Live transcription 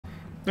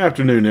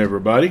Afternoon,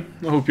 everybody.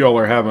 I hope y'all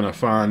are having a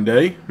fine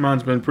day.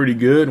 Mine's been pretty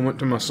good. I went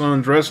to my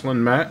son's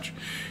wrestling match.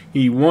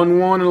 He won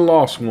one and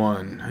lost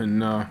one.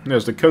 And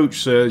as the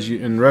coach says,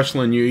 in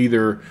wrestling, you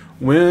either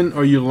win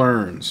or you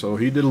learn. So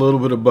he did a little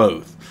bit of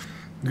both.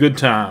 Good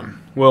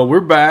time. Well, we're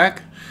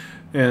back.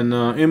 And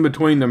in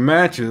between the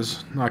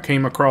matches, I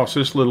came across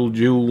this little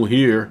jewel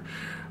here.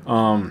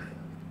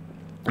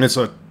 It's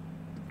a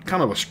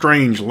kind of a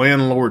strange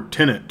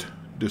landlord-tenant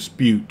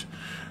dispute.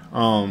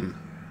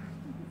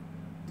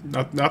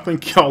 I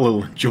think y'all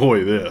will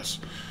enjoy this.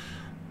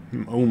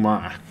 Oh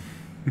my.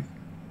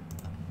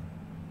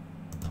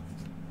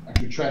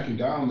 After tracking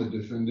down the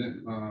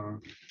defendant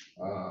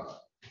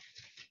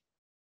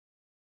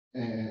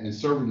and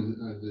serving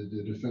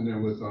the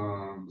defendant with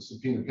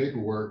subpoena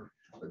paperwork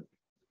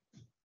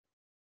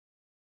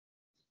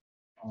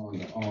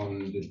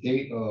on the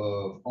date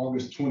of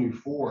August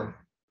 24th,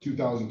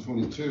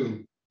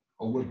 2022,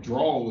 a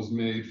withdrawal was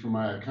made from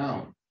my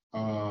account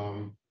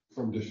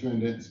from the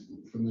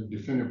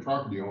defendant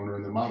property owner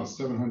in the amount of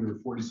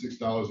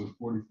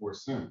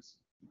 $746.44.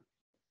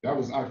 That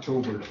was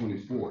October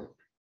 24th.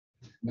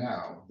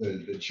 Now,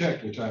 the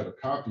check, which I have a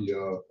copy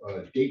of,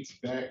 dates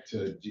back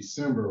to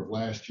December of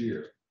last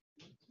year.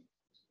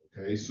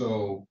 Okay,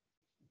 so,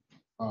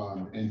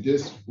 and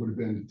this would have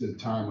been the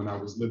time when I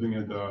was living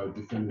in the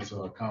defendant's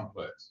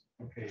complex.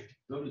 Okay,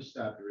 let me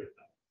stop you right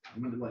now.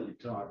 I'm going to let you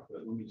talk,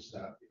 but let me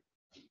stop you.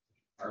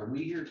 Are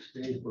we here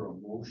today for a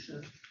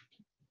motion?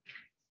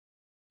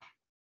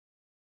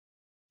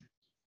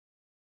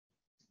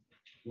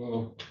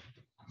 Well,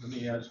 let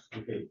me ask,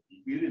 okay,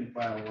 you didn't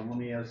file one. Let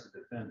me ask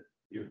the defendant.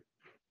 You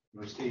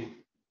want to state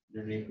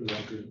your name for the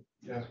record?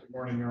 Yes, good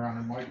morning, Your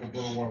Honor. Michael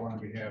Burwell on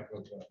behalf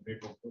of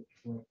Maple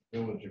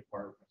Village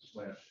Apartment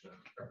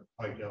 /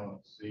 Pike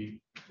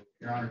LLC.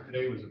 Your Honor,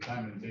 today was a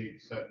time and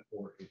date set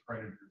for a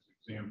creditor's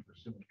exam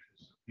pursuant to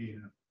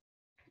subpoena,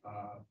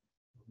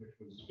 which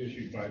was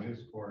issued by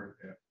this court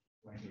at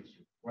plaintiff's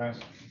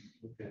request.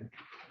 Okay.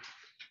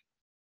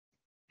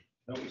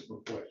 That was the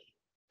question.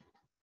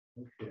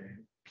 Okay,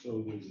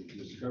 so there's a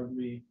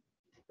discovery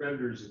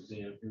creditor's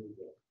exam. Here we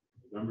go.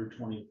 November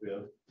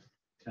 25th,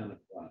 10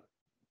 o'clock.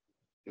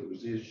 It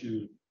was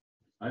issued,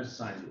 I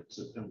signed it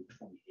September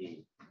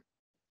 28th.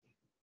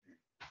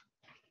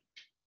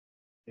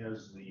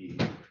 Has the,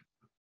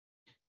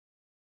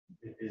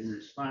 in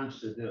response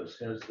to this,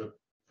 has the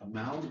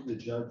amount of the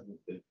judgment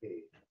been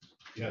paid?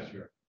 Yes,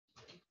 Your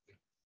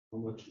How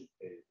much was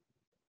paid?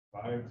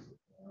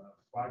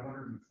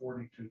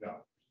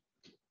 $542.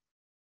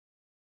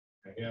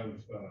 I have,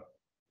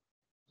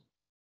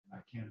 I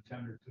can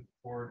tender to the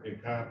court a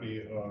copy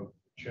of the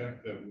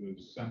check that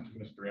was sent to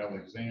Mr.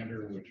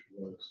 Alexander, which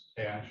was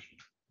cashed.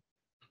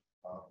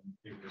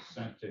 It was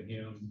sent to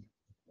him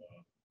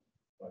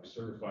by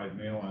certified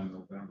mail on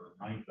November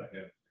 9th. I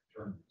have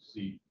returned the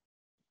receipt.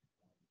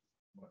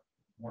 But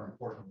more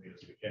importantly,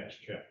 is the cash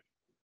check.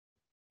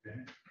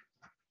 Okay.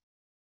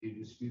 Do you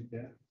dispute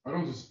that? I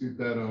don't dispute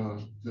that.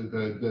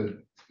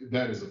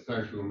 That is a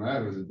factual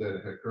matter that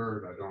it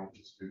occurred. I don't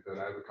dispute that.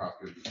 I have a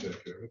copy of the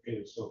check here.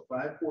 Okay, so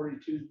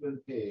 542's been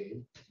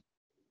paid.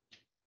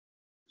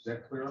 Does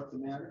that clear up the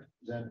matter?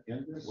 Is that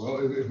end this?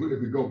 Well, if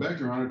we go back,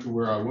 Your Honor, to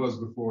where I was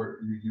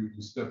before you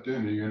stepped in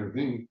and you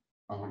intervened,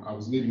 I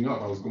was leading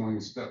up. I was going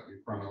in step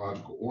in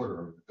chronological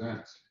order of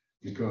events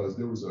because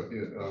there was a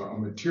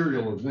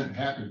material event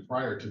happened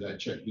prior to that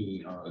check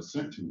being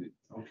sent to me.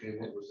 Okay,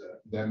 what was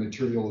that? That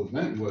material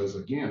event was,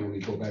 again, when we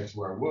go back to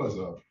where I was,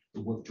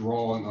 the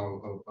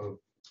withdrawal of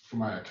from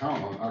my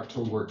account on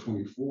October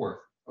 24th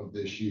of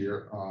this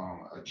year,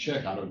 a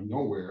check out of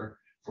nowhere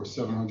for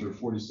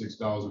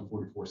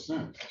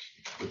 $746.44,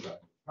 which I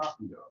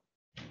copied of.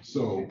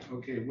 So,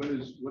 okay, what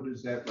is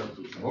that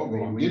represent? oh,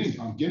 well, I'm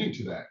getting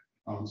to that.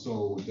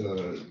 So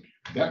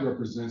that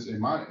represents in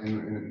my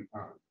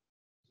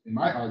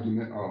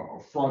argument a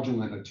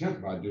fraudulent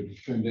attempt by the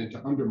defendant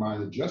to undermine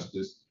the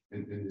justice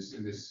in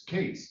this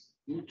case.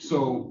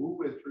 So who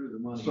went through the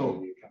money?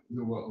 So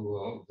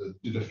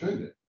the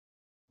defendant.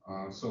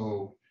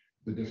 So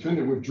the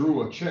defendant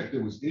withdrew a check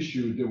that was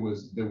issued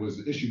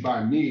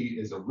by me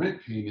as a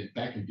rent payment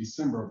back in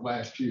December of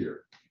last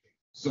year.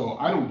 So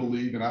I don't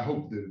believe, and I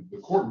hope that the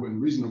court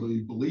wouldn't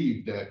reasonably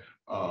believe that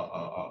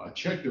a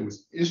check that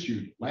was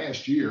issued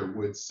last year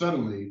would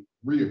suddenly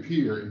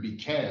reappear and be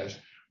cashed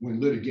when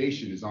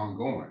litigation is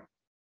ongoing.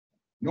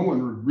 No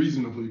one would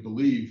reasonably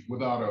believe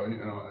without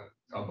an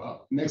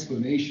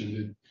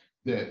explanation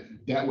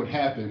that would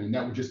happen, and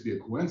that would just be a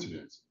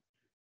coincidence.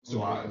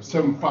 So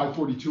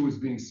 542 is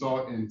being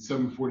sought and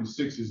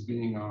 746 is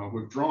being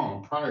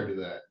withdrawn prior to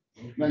that.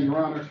 Now, Your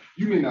Honor,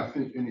 you may not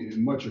think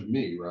much of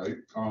me, right?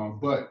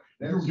 But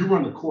you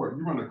run a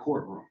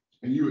courtroom,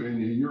 and you're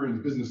in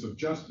the business of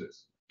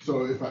justice.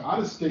 So if an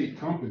out-of-state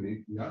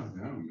company,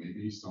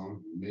 maybe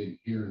some, maybe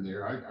here and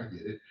there, I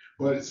get it.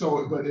 But if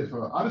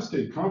an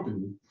out-of-state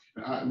company,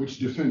 which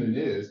defendant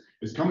is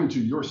coming to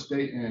your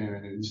state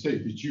and the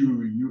state that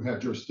you have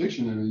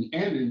jurisdiction in,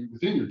 and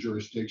within your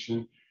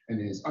jurisdiction,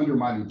 and is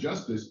undermining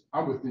justice,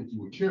 I would think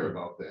you would care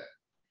about that.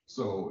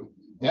 So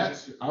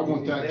I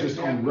want that just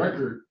on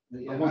record.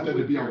 I want that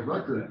to be on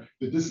record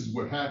that this is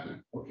what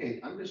happened. Okay,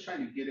 I'm just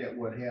trying to get at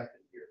what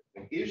happened here.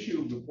 The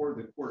issue before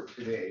the court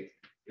today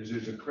is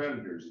there's a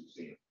creditor's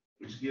exam,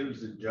 which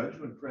gives the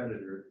judgment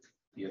creditor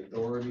the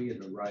authority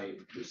and the right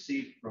to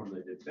seek from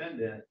the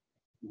defendant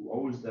who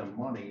owes them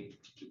money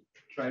to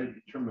try to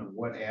determine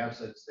what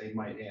assets they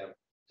might have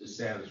to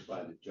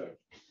satisfy the judgment.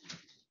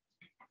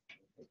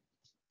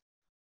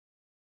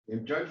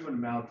 In judgment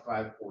amount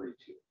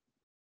 542.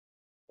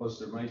 Plus,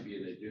 there might be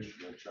an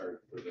additional charge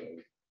for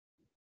the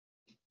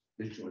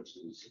issuance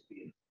of the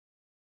subpoena.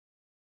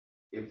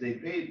 If they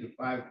paid the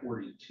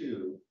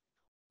 542,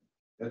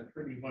 that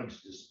pretty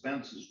much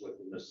dispenses with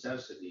the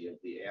necessity of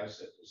the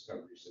asset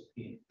discovery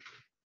subpoena.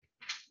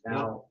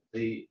 Now,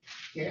 the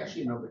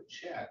cashing of a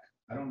check,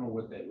 I don't know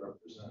what that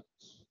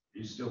represents. Are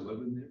you still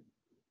living there?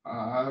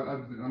 I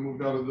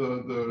moved out of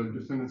the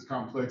defendant's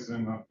complex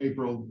in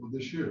April of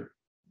this year.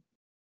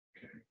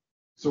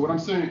 So what I'm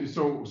saying,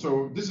 so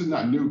this is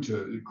not new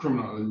to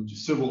criminal,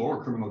 civil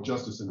or criminal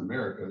justice in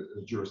America.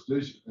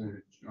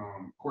 Jurisdiction,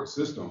 court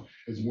system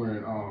is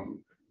when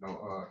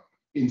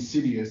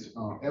insidious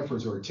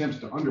efforts or attempts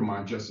to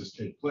undermine justice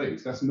take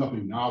place. That's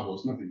nothing novel.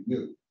 It's nothing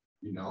new.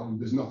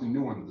 There's nothing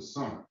new under the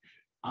sun.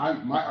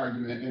 My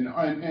argument,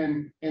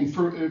 and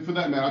for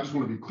that matter, I just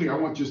want to be clear. I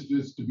want just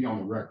this to be on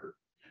the record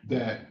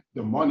that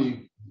the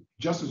money,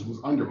 justice was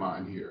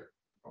undermined here.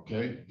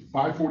 Okay,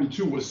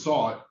 542 was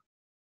sought.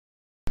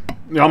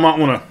 Y'all might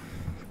want to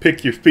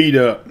pick your feet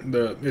up.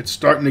 It's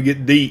starting to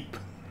get deep.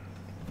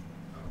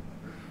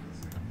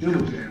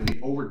 Diligently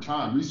over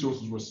time,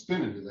 resources were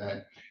spent into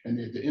that, and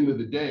at the end of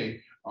the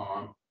day,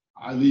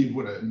 I leave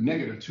with a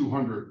negative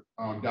 $200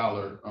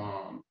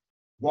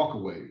 walk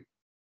away.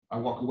 I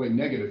walk away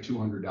negative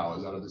 $200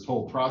 out of this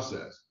whole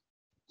process.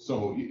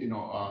 So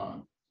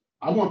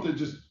I want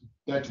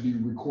that to be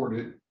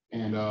recorded,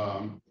 and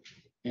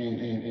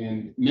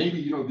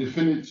maybe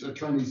defendant's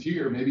attorneys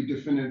here, maybe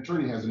defendant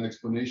attorney has an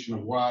explanation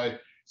of why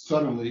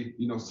suddenly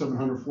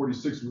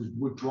 746 was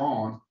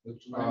withdrawn.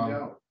 Let's find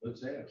out.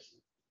 Let's ask.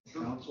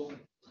 Counsel,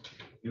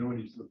 you know what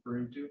he's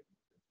referring to?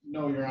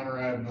 No, Your Honor,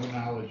 I have no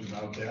knowledge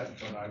about that,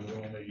 but I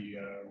will only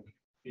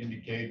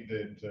indicate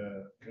that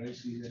Can I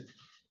see that?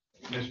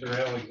 Mr.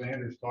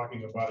 Alexander's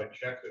talking about a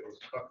check that was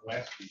cut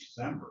last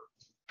December,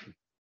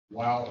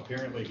 while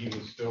apparently he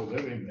was still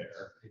living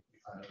there.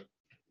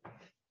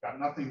 Got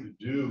nothing to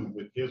do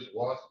with his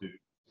lawsuit.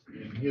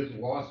 In his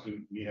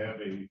lawsuit, we have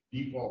a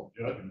default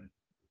judgment,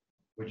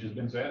 which has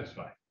been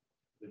satisfied.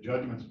 The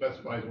judgment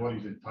specifies what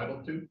he's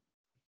entitled to.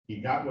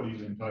 He got what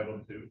he's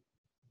entitled to.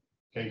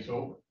 Case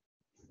over.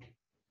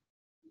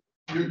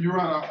 Your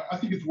Honor, I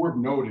think it's worth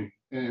noting,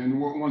 and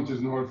want to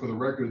note for the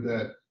record,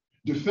 that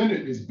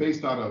defendant is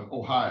based out of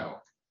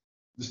Ohio,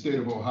 the state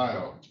of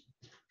Ohio.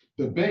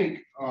 The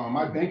bank,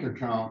 my bank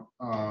account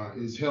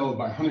is held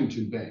by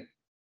Huntington Bank.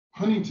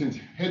 Huntington's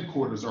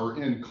headquarters are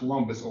in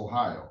Columbus,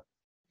 Ohio.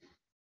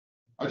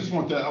 I just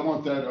want that. I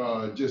want that.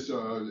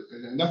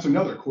 And that's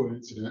another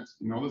coincidence.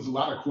 There's a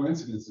lot of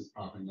coincidences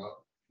popping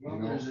up. Well,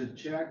 there's a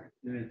check,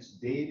 and it's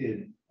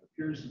dated.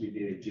 Appears to be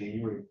dated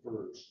January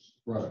 1st,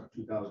 right,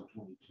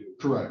 2022.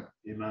 Correct.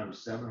 The amount of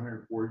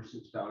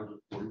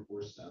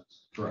 $746.44.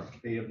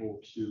 Correct. Payable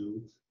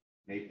to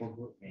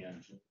Maplebrook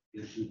Mansion,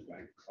 issued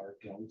by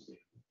Clark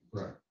Alexander.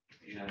 Right.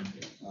 And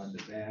on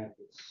the back,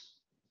 it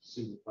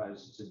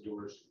signifies it's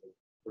endorsed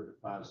for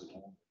deposit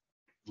only.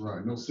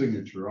 Right. No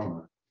signature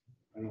on it.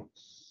 I don't.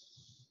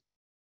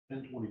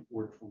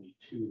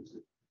 10/24/22 is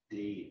the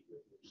date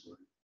that was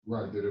like.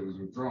 Right, that it was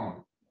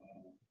withdrawn.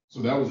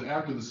 So that was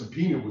after the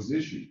subpoena was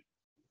issued.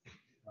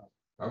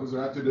 That was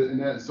after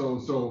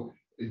so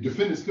the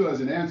defendant still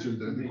hasn't answered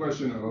the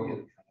question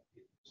of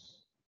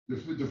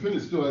the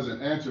defendant still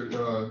hasn't answered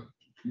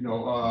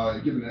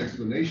given an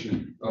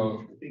explanation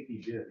of. I think he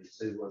did. He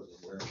said he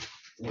wasn't aware.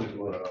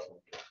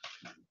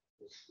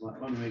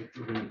 Let me make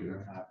sure we're gonna get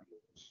a copy of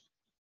this.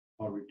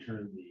 I'll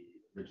return the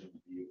original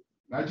view.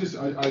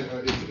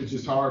 It's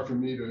just hard for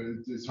me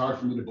to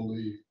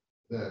believe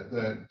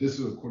that this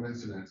is a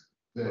coincidence.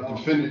 That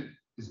defendant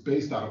is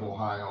based out of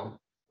Ohio.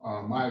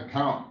 My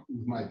account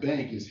with my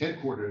bank is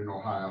headquartered in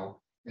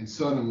Ohio, and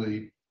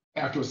suddenly,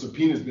 after a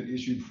subpoena has been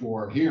issued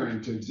for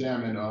hearing to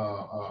examine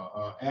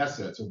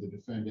assets of the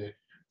defendant,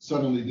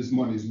 suddenly this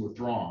money is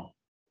withdrawn.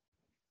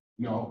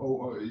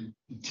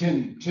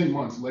 10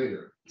 months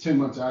later, 10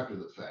 months after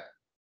the fact.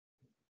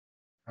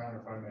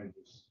 If I may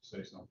just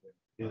say something.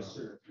 Yes,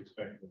 sir.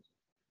 Respectfully.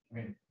 I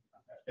mean,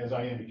 as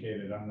I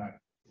indicated, I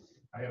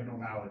have no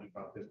knowledge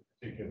about this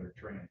particular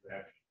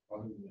transaction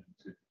other than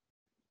to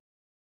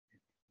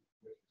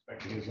with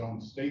respect to his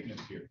own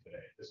statements here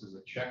today. This is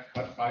a check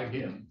cut by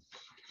him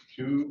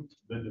to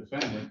the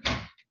defendant,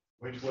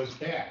 which was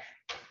cash.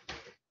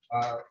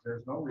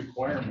 There's no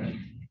requirement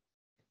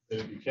that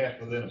it be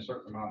cashed within a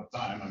certain amount of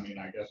time. I mean,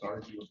 I guess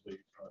arguably the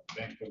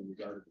bank could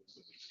regard this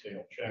as a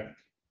stale check.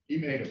 He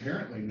made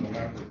apparently no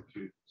effort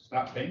to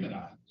stop payment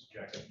on this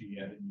check if he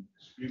had any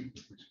dispute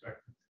with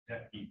respect to the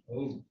debt he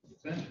owed the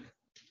defendant.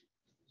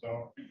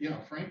 So,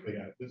 frankly,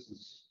 this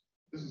is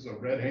This is a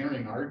red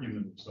herring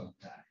argument of some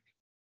kind.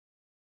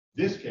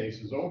 This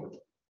case is over.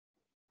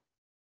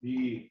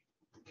 The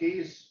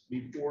case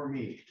before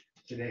me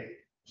today,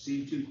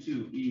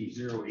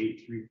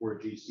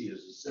 C22E0834GC,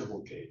 is a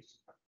civil case.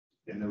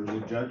 And there was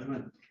a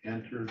judgment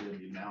entered in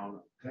the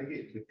amount. Can I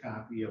get the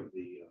copy of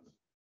the?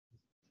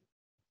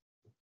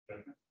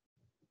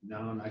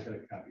 No, I got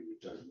a copy of the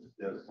judgment.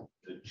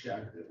 The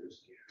check that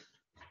was cashed.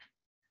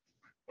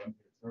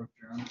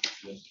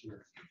 Yes,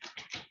 sir.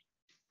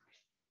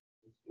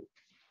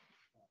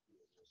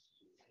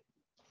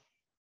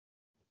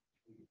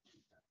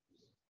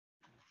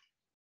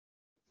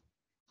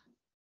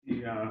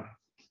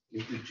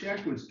 If the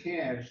check was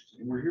cashed,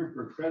 and we're here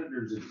for a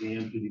creditor's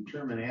exam to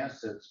determine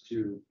assets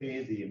to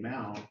pay the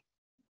amount,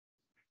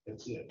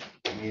 that's it.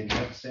 I mean,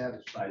 that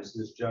satisfies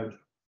this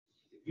judgment.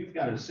 If you've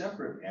got a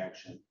separate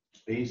action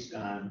based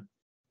on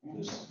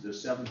this, the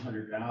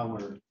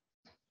 $700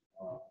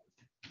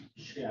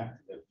 check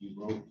that you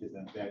wrote to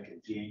them back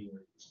in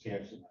January, was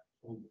cashed in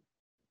October,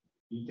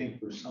 you think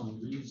for some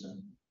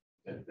reason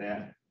that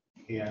that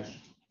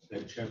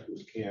check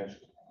was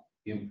cashed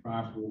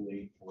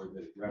improperly, or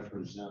that it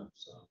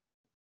represents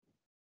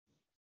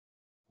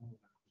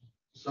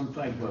some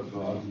type of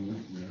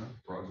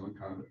fraudulent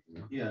conduct.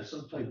 yeah,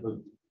 some type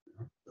of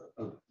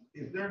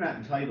if they're not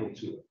entitled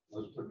to it,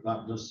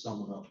 not just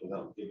sum it up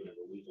without giving it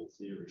a legal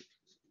theory.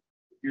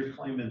 If you're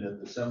claiming that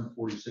the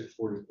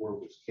 746.44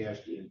 was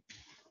cashed in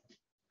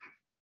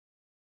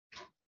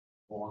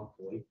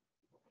wrongfully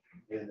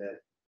and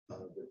that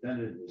the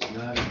defendant is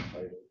not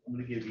entitled, I'm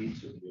going to give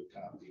each of you a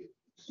copy of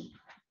this.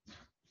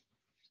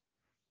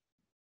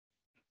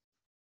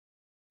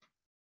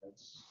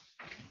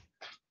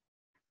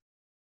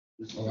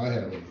 Oh, I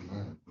have it.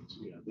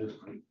 Yeah, this,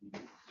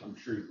 I'm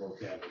sure you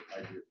both have it.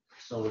 I do.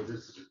 So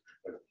this is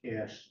a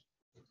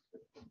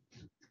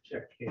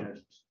check cash.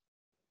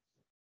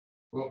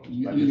 Well,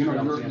 Your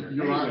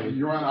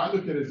Honor, I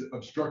look at it as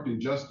obstructing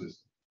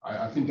justice.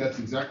 I think that's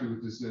exactly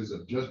what this is.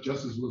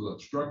 Justice was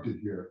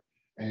obstructed here.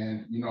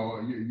 And,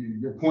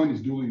 your point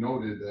is duly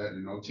noted that,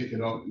 take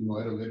it up,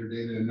 at a later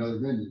date in another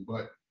venue.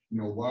 But,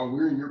 while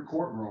we're in your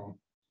courtroom,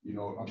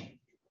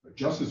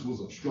 justice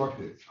was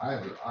obstructed. I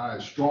have a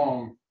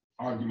strong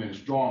argument, a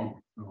strong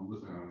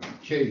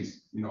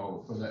case,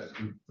 for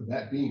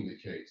that being the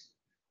case.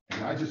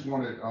 And I just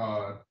want it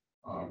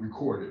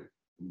recorded,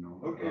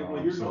 Okay,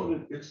 well, you're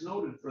noted, it's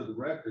noted for the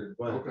record,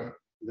 but okay.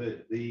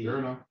 the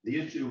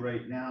issue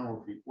right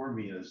now before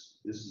me is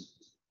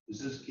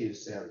this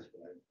case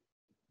satisfied?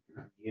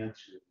 The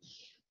answer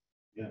is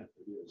yeah,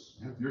 it is.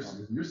 If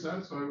you're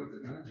satisfied with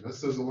it, that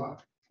says a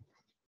lot.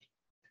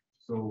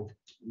 So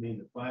I mean,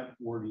 the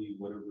 540,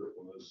 whatever it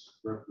was,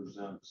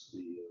 represents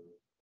the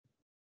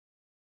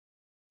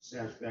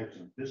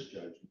satisfaction of this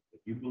judgment.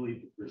 If you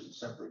believe that there's a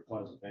separate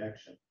cause of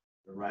action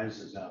that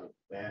arises out of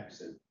facts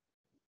that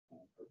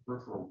are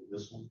peripheral to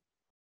this one,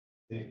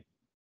 okay,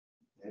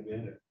 have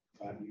at it.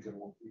 You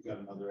got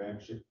another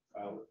action,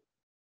 file it,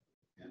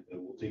 and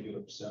we'll take it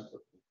up separately.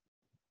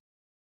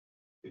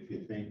 If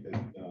you think that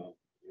your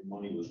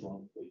money was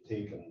wrongfully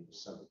taken on the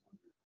 700.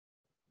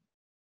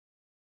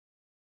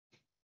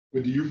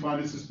 But do you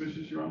find it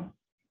suspicious, Your Honor?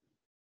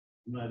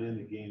 I'm not in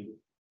the game to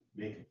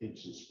make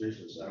things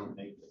suspicious. I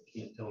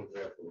can't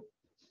telegraph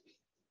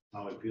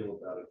how I feel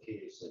about a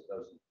case that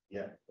doesn't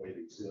yet quite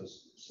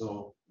exist.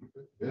 So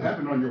it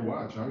happened on your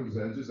watch. I was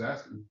just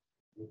asking.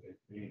 Okay,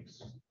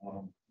 thanks.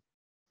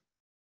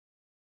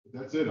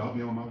 That's it. I'll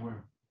be on my way.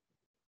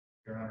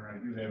 Your Honor, I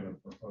do have a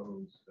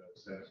proposed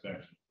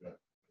satisfaction.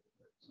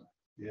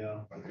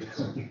 Yeah,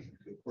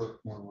 the court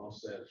more well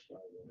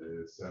satisfied.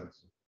 It's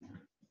satisfied.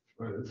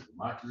 Well, this is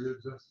my career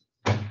of justice.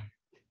 I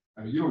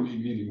mean, you don't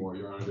need me anymore,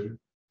 Your Honor, do you?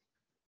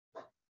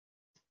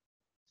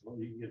 Well,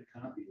 you can get a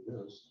copy of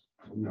this.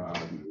 No, I'll do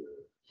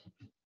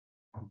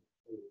that.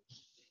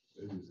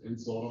 It is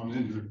insult on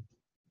injury.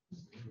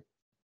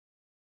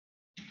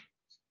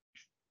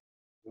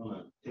 You want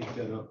to take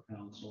that up,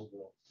 counsel?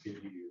 They'll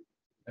give you your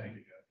Thank you,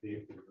 Judge.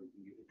 paper,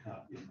 you get a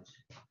copy of this.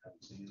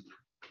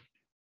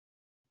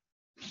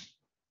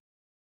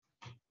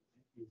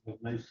 Have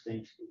a nice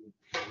Thanksgiving.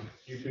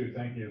 You too,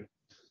 thank you.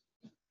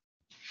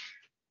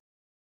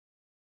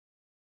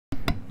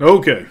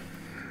 Okay,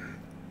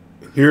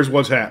 here's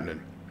what's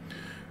happening.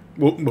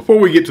 Well, before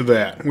we get to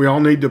that, we all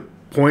need to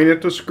point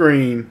at the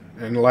screen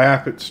and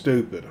laugh at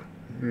stupid.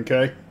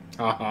 Okay?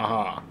 Ha ha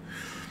ha.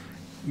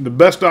 The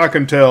best I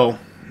can tell,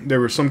 there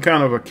was some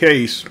kind of a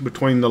case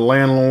between the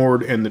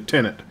landlord and the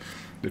tenant.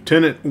 The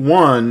tenant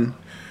won,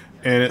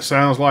 and it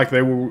sounds like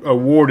they were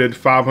awarded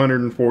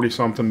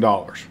 $540-something.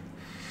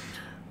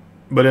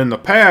 But in the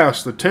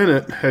past, the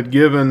tenant had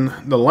given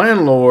the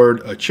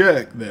landlord a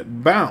check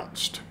that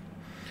bounced.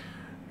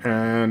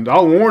 And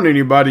I'll warn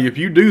anybody, if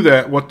you do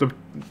that, what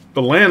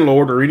the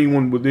landlord or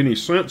anyone with any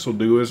sense will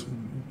do is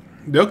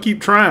they'll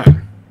keep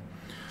trying.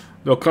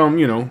 They'll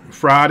come,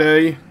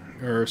 Friday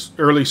or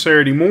early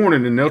Saturday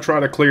morning, and they'll try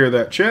to clear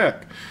that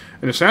check.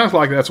 And it sounds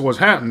like that's what's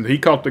happened. He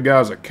caught the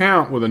guy's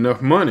account with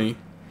enough money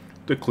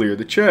to clear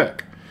the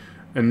check.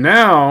 And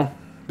now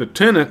the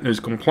tenant is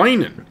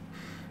complaining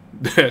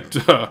that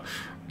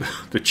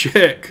the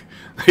check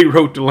they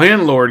wrote the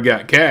landlord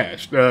got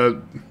cashed.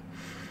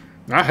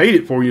 I hate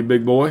it for you,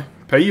 big boy.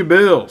 Pay your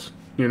bills,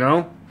 you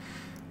know.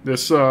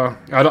 This I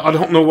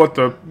don't know what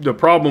the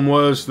problem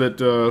was that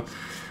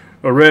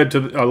led to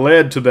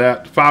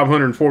that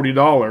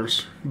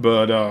 $540,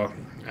 but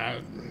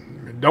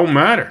it don't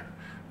matter.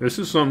 This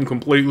is something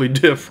completely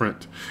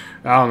different.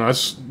 I don't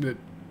know. It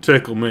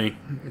tickled me.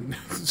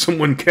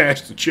 Someone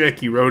cashed the check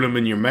he wrote him,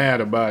 and you're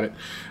mad about it.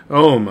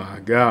 Oh my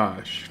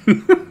gosh,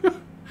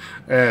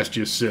 that's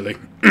just silly.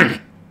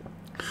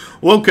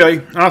 Well,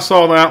 okay, I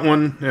saw that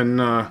one,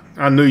 and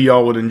I knew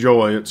y'all would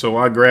enjoy it, so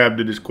I grabbed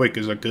it as quick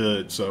as I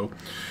could. So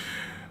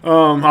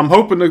I'm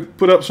hoping to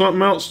put up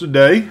something else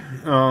today.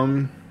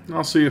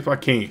 I'll see if I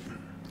can.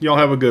 Y'all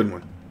have a good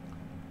one.